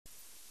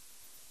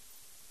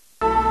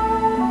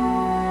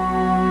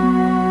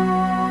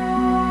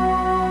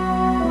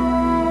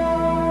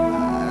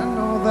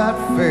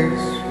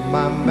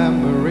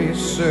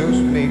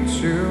serves me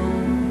too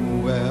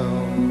well.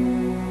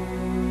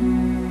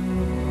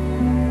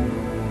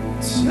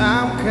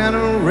 Time can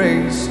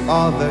erase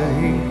all the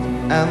heat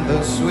and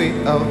the sweet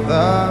of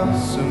the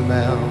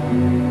smell.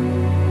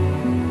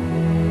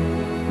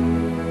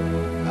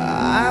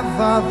 I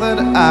thought that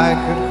I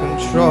could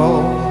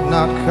control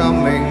not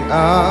coming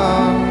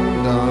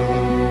undone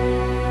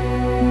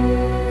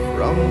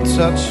from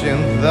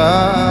touching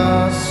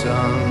the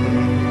sun.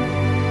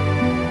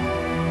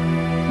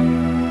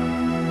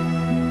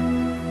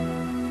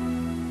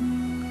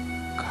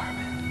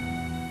 Carmen.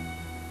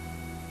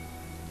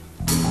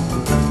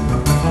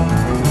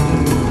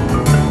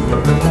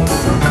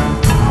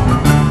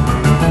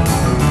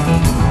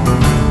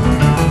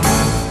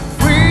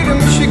 Freedom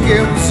she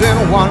gives in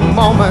one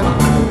moment,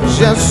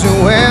 just to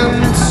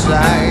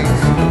incite.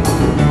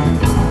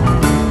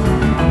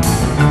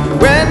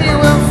 When you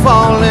are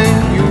falling,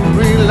 you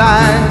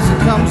realize it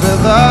comes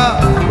with a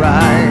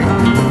price.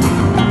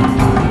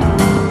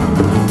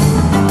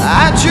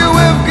 That you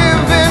have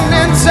given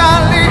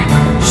entirely,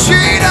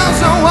 she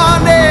doesn't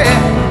want it.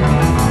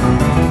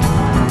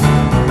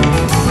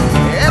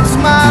 It's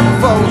my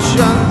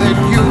devotion that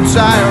you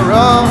tire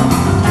of.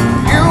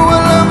 You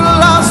will have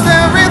lost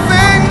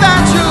everything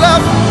that you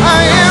love.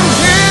 I am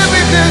here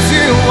because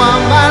you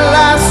are my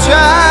last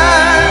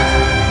child.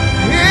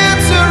 Here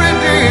to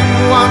redeem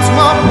once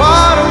more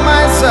part of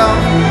myself,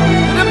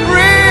 the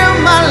debris of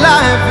my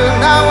life is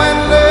now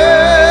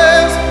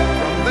endless.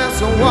 From this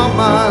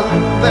woman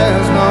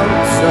there's no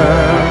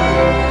return.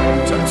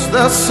 Touch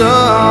the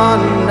sun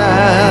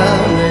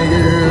and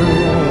you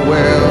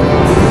will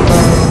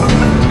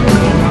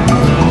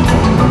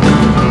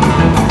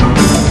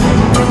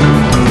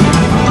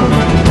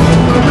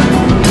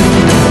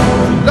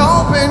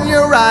open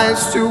your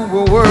eyes to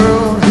a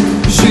world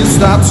she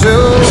starts to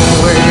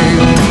wait.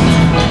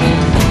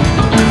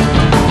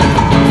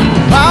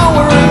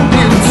 Power and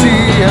beauty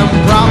and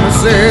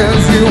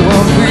promises you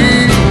will be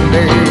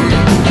made.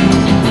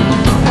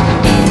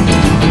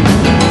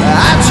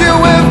 That you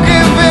have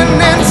given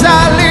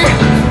entirely,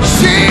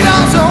 she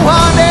doesn't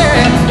want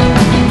it.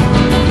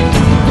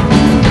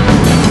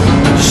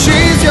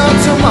 She's your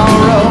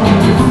tomorrow,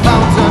 your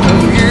fountain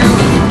of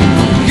youth.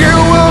 You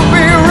will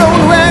be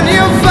ruined when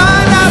you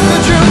find out the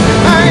truth.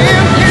 I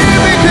am here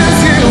because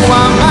you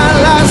are my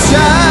last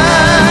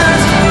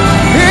chance.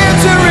 Here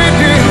to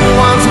redeem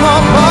once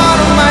more part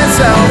of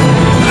myself,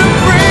 the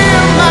free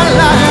of my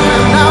life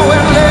and now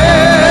it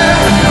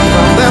lives.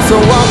 From this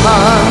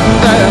woman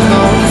there's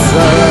no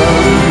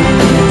reserve.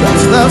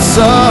 Touch the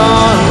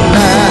sun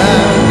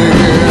and you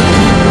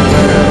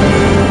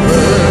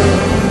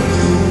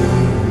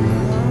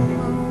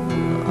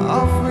will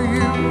offer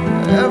you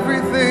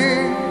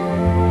everything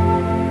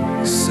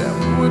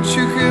except what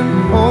you can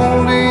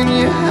hold in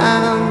your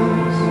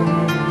hands.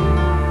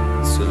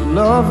 To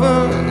love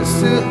her is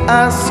to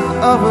ask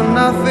of her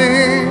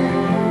nothing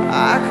I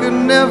could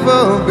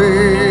never be.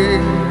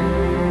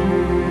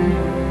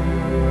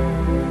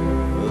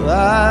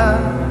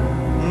 That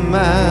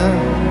man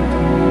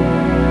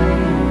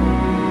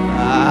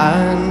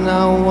I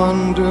now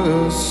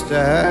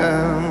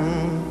understand.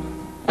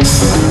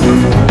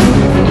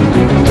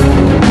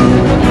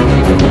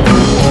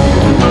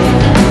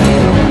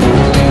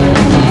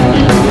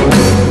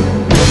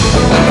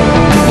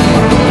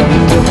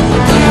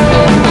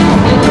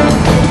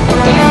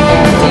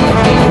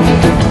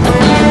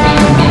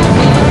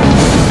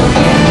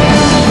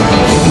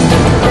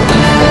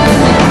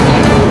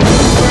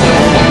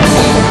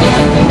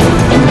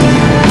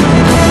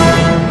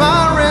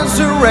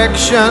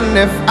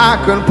 If I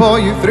can pull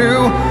you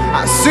through,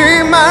 I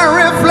see my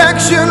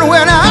reflection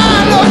when